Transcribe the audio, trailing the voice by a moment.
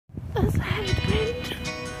There's a headwind.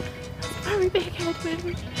 There's a very big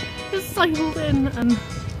headwind. Just cycled in, and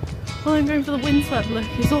while I'm going for the windswept look,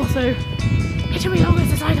 it's also it took me longer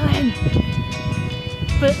to cycle in.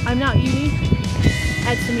 But I'm now at uni.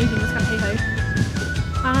 Ed's the meeting was kind of hey-ho.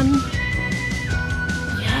 And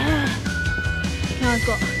yeah, now I've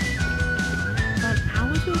got about an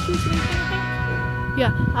hour to achieve something, I think.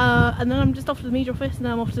 Yeah, and then I'm just off to the media office, and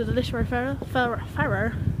then I'm off to the literary ferro.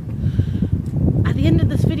 At the end of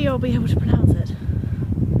this video I'll be able to pronounce it.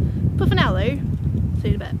 But for now though, see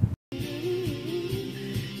you in a bit.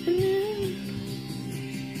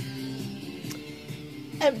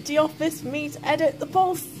 Empty office for me to edit the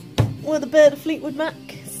pulse with a bit of Fleetwood Mac,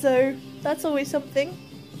 so that's always something.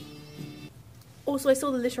 Also, I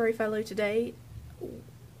saw the literary fellow today.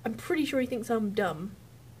 I'm pretty sure he thinks I'm dumb.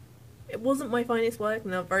 It wasn't my finest work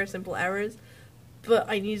and there were very simple errors, but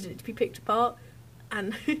I needed it to be picked apart,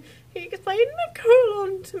 and he explained the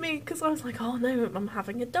colon to me because I was like, oh no, I'm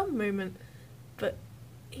having a dumb moment. But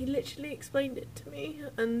he literally explained it to me,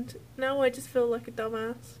 and now I just feel like a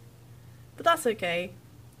dumbass. But that's okay.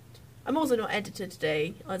 I'm also not editor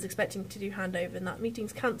today. I was expecting to do handover and that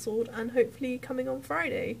meeting's cancelled and hopefully coming on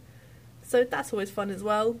Friday. So that's always fun as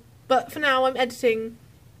well. But for now I'm editing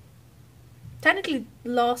technically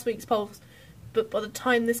last week's pulse, but by the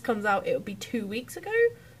time this comes out it'll be 2 weeks ago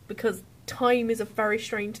because time is a very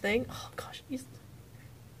strange thing. Oh gosh.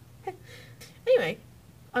 Anyway,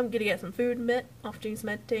 I'm gonna get some food in a bit after doing some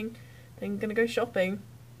editing, then I'm gonna go shopping.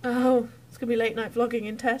 Oh, it's gonna be late night vlogging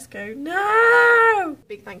in Tesco. No!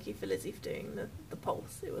 Big thank you for Lizzie for doing the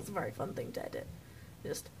pulse. It was a very fun thing to edit.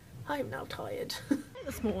 I'm now tired.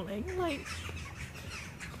 This morning, like,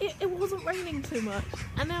 it wasn't raining too much.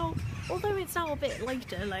 And now, although it's now a bit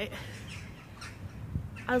later, like,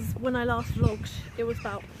 as when I last vlogged, it was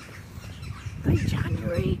about late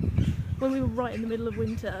January, when we were right in the middle of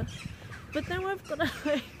winter. But now I've got to,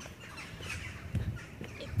 like,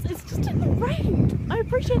 it's just in the rain. I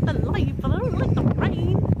appreciate the light, but I don't like the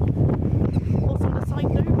rain. Also, on a side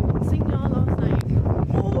note, seeing y'all last night.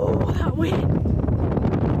 Oh, that wind!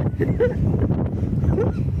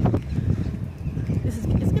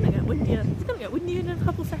 It's gonna get windier. It's gonna get windier in a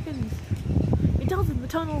couple seconds. It does in the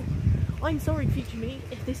tunnel. I'm sorry, future me,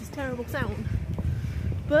 if this is terrible sound.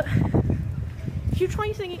 But if you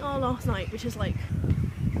try singing "Ah" last night, which is like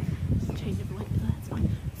just a change of light, that's fine.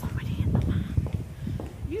 It's already in the van.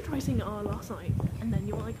 You try singing "Ah" last night, and then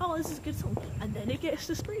you're like, oh, this is a good song, and then it gets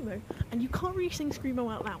to Screamo, and you can't really sing Screamo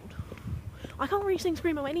out loud. I can't really sing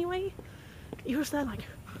Screamo anyway. You're just there like,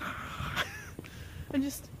 and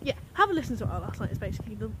just, yeah, have a listen to "Ah" last night is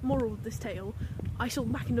basically the moral of this tale. I saw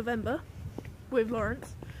them back in November with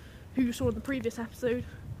Lawrence, who you saw in the previous episode.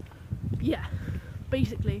 Yeah,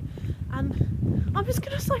 basically. And I'm just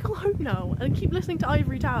gonna cycle home now and keep listening to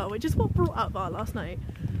Ivory Tower, which is what brought up "Ah" last night.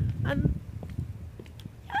 And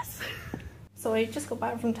yes. So I just got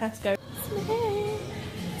back from Tesco.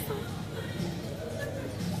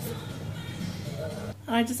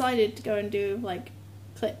 I decided to go and do, like,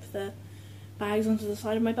 clip the bags onto the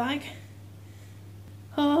side of my bag.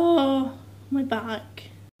 Oh, my back.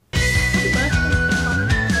 It's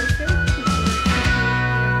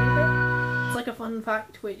like a fun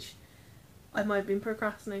fact which I might have been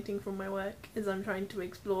procrastinating from my work, is I'm trying to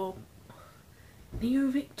explore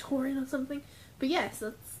Neo-Victorian or something. But yes,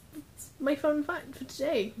 that's my fun fact for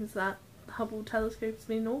today, is that the Hubble telescope has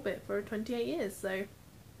been in orbit for 28 years, so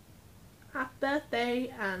happy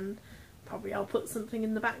birthday, and probably I'll put something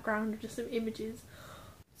in the background of just some images.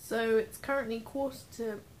 So it's currently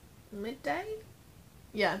 1:45 midday?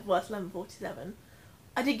 Yeah, well, it's 11:47.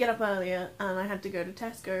 I did get up earlier and I had to go to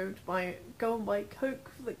Tesco to go and buy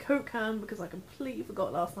Coke for the Coke ham because I completely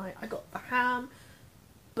forgot last night. I got the ham,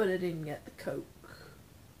 but I didn't get the Coke.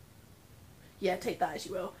 Yeah, take that as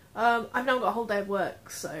you will. I've now got a whole day of work,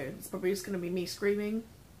 so it's probably just going to be me screaming.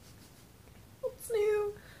 What's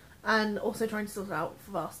new? And also trying to sort out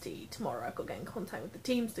for Varsity tomorrow. I've got to get in contact with the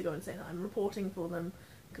teams to go and say that I'm reporting for them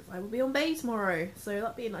because I will be on bay tomorrow, so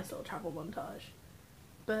that'll be a nice little travel montage.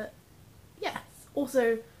 But yes,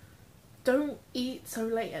 also don't eat so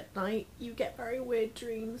late at night. You get very weird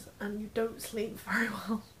dreams and you don't sleep very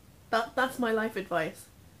well. That's my life advice.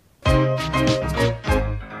 I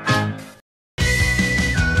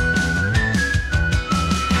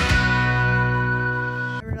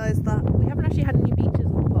realised that we haven't actually had any beaches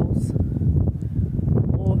on the Pulse,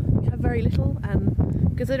 or we have very little, and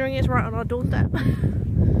considering it's right on our doorstep,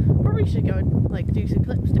 probably should go and like do some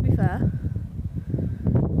clips, to be fair.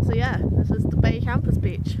 So yeah, this is the Bay Campus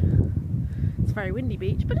beach. It's a very windy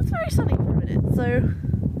beach, but it's very sunny for a minute, so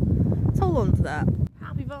let's hold on to that.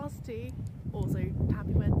 Happy Varsity, or also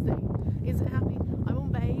happy Wednesday. Is it happy? I'm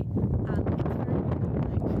on Bay and it's very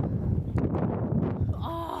like,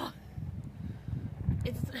 oh,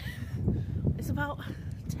 it's about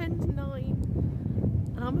 10 to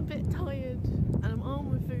 9 and I'm a bit tired and I'm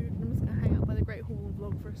armed with food and I'm just gonna hang out by the Great Hall and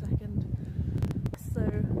vlog for a second. So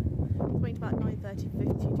it's waiting about 9:30 for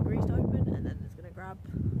 52 degrees to open, and then it's gonna grab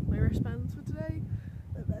my wristbands for today,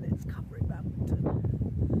 and then it's covering badminton.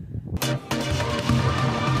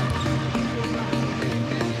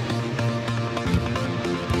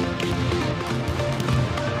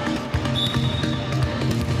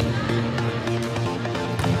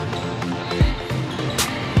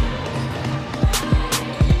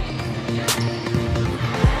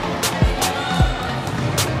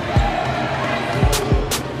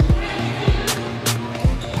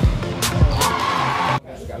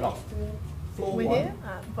 We're here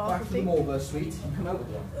at back to the Morver suite, come out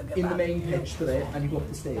in the main pitch for there, and you go up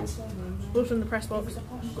the stairs. Also in the press box,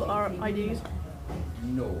 we've got our IDs.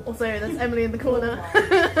 No. Also, there's Emily in the corner.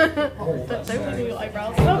 But don't do your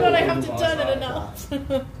eyebrows. Oh god, I have to turn it enough.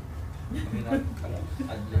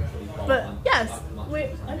 But yes,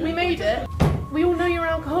 we made it. We all know you're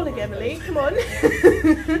alcoholic, Emily. Come on.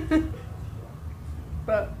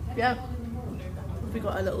 But yeah, we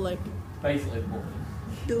got a little like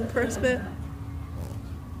little press bit.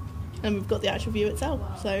 And we've got the actual view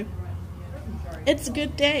itself, so it's a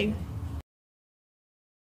good day.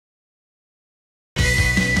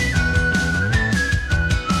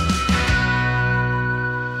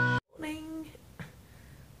 Morning.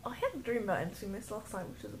 I had a dream about entering this last night,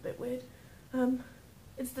 which was a bit weird.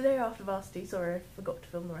 It's the day after varsity. Sorry, I forgot to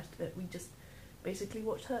film the rest of it. We just basically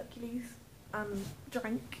watched Hercules and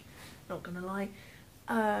drank. Not gonna lie.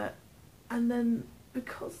 And then,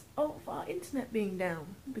 because of our internet being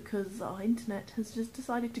down, because our internet has just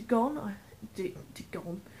decided to go,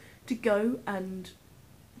 and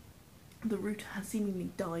the router has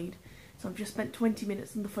seemingly died. So I've just spent 20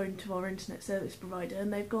 minutes on the phone to our internet service provider,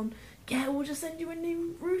 and they've gone, yeah, we'll just send you a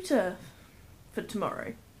new router for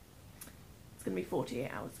tomorrow. It's going to be 48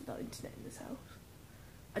 hours without internet in this house.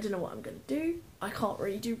 I don't know what I'm going to do. I can't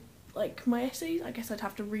really do, like, my essays. I guess I'd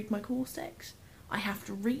have to read my course text. I have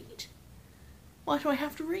to read. Why do I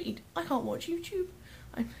have to read? I can't watch YouTube.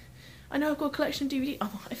 I know I've got a collection of DVD.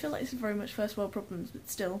 Oh, I feel like this is very much first world problems, but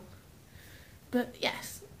still. But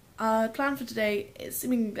yes, our plan for today is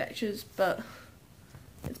seemingly lectures, but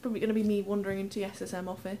it's probably going to be me wandering into the SSM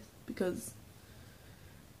office because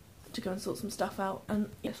to go and sort some stuff out. And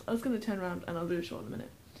yes, I was going to turn around and I'll do a shot in a minute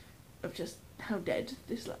of just how dead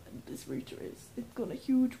this router is. It's got a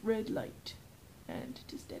huge red light and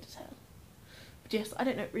it is dead as hell. Yes, I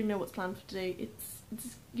don't really know what's planned for today.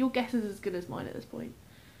 It's your guess is as good as mine at this point.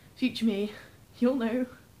 Future me, you'll know.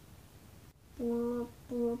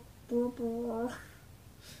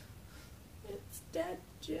 It's dead,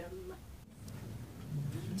 Jim.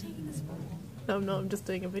 Are you taking this photo? No, I'm not. I'm just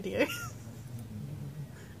doing a video.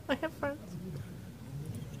 I have friends.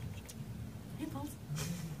 Hey, Paul.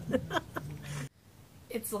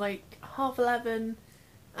 It's like 11:30,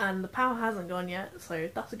 and the power hasn't gone yet, so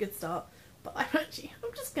that's a good start. But I'm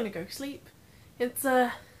just gonna go sleep. It's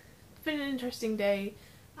been an interesting day,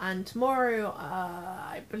 and tomorrow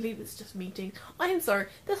I believe it's just meetings. I'm sorry,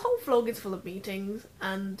 this whole vlog is full of meetings,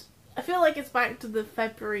 and I feel like it's back to the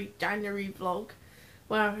January vlog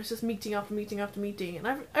where I was just meeting after meeting after meeting, and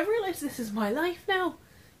I've realised this is my life now.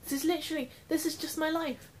 This is just my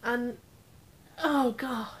life, and oh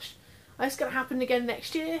gosh, it's gonna happen again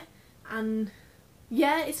next year, and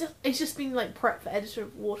yeah, it's just been like prep for editor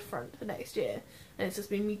of Waterfront for next year, and it's just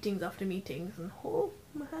been meetings after meetings, and oh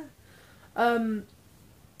my hair. And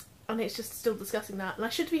it's just still discussing that, and I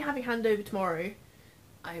should be having handover tomorrow.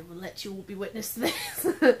 I will let you all be witness to this.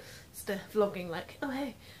 Just vlogging like, oh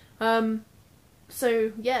hey.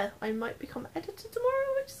 So yeah, I might become editor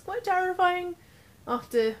tomorrow, which is quite terrifying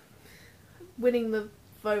after winning the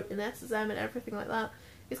vote in SSM and everything like that.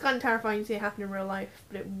 It's kind of terrifying to see it happen in real life,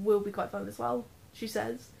 but it will be quite fun as well. She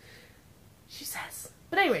says.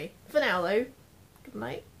 But anyway, for now though, good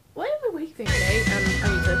night. Why am I waiting today? I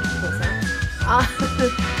need to pause that.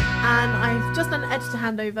 And I've just done an editor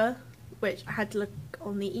handover, which I had to look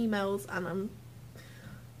on the emails, and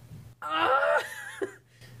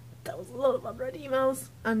that was a lot of unread emails,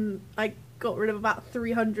 and I got rid of about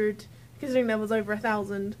 300, considering there was over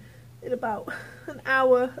 1,000 in about an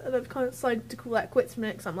hour, and I've kind of decided to call that quits from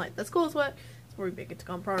it, because I'm like, there's coursework, it's probably bigger to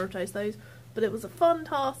go and prioritise those. But it was a fun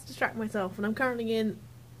task to distract myself, and I'm currently in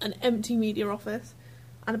an empty media office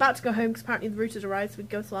and about to go home because apparently the router's arrived, so we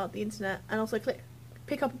can go sort out the internet and also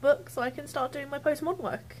pick up a book so I can start doing my postmodern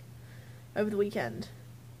work over the weekend.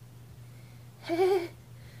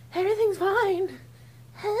 Everything's fine.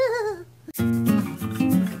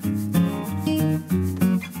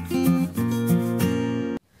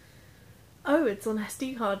 Oh, it's on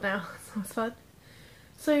SD card now. Sounds fun.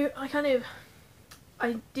 So I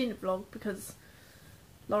didn't vlog because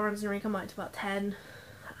Lawrence and Ray come out to about 10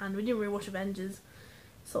 and we didn't really watch Avengers.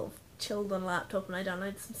 Sort of chilled on a laptop and I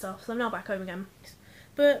downloaded some stuff, so I'm now back home again.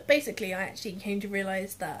 But basically I actually came to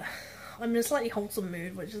realise that I'm in a slightly wholesome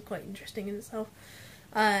mood, which is quite interesting in itself.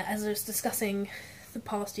 As I was discussing the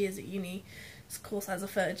past years at uni, of course as a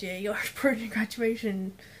third year you're approaching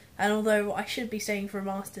graduation, and although I should be staying for a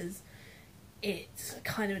master's, it's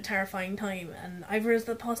kind of a terrifying time, and I've realised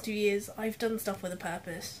that the past 2 years I've done stuff with a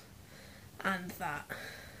purpose, and that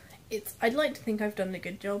I'd like to think I've done a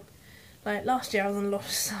good job. Like last year I was on a lot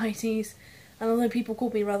of societies, and although people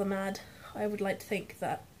called me rather mad, I would like to think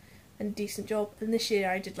that I did a decent job. And this year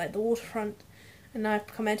I did like the waterfront, and now I've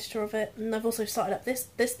become editor of it, and I've also started up this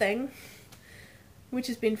thing, which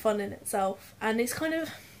has been fun in itself. And it's kind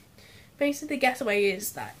of basically the getaway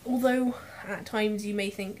is that although at times you may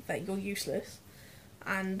think that you're useless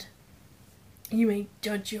and you may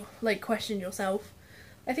question yourself,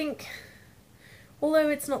 I think although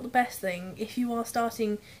it's not the best thing, if you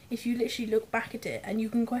literally look back at it and you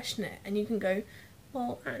can question it and you can go,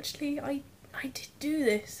 well actually I did do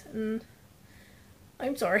this, and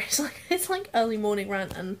I'm sorry, it's like early morning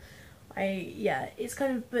rant, and it's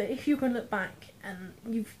kind of, but if you can look back and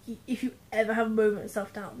if you ever have a moment of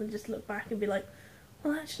self-doubt, then just look back and be like,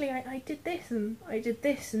 well actually I did this and I did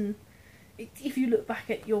this, and if you look back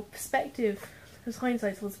at your perspective, because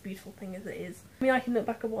hindsight's what's a beautiful thing as it is. I mean, I can look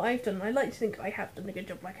back at what I've done and I like to think I have done a good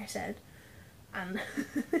job, like I said, and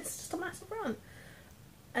it's just a massive rant,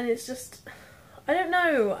 and it's just, I don't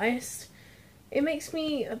know, it makes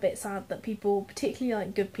me a bit sad that people, particularly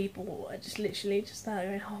like good people, are just literally just there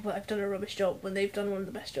going, oh but I've done a rubbish job, when they've done one of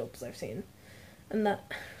the best jobs I've seen. And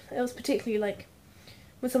that it was particularly like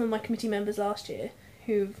with some of my committee members last year,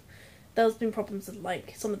 there's been problems with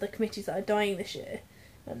like some of the committees that are dying this year,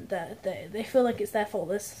 and they feel like it's their fault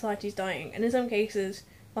that society's dying, and in some cases,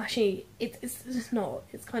 well actually it's just not,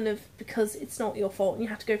 it's kind of because it's not your fault and you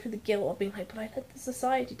have to go through the guilt of being like, but I let the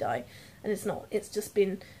society die, and it's not, it's just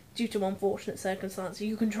been due to unfortunate circumstances.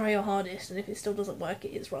 You can try your hardest, and if it still doesn't work, it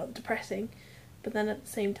is rather depressing, but then at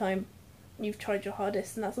the same time you've tried your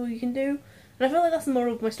hardest and that's all you can do. And I feel like that's the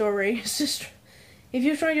moral of my story. It's just, if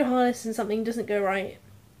you've tried your hardest and something doesn't go right,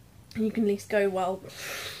 and you can at least go, well,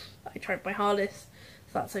 I tried my hardest,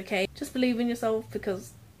 so that's okay. Just believe in yourself,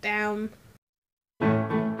 because damn,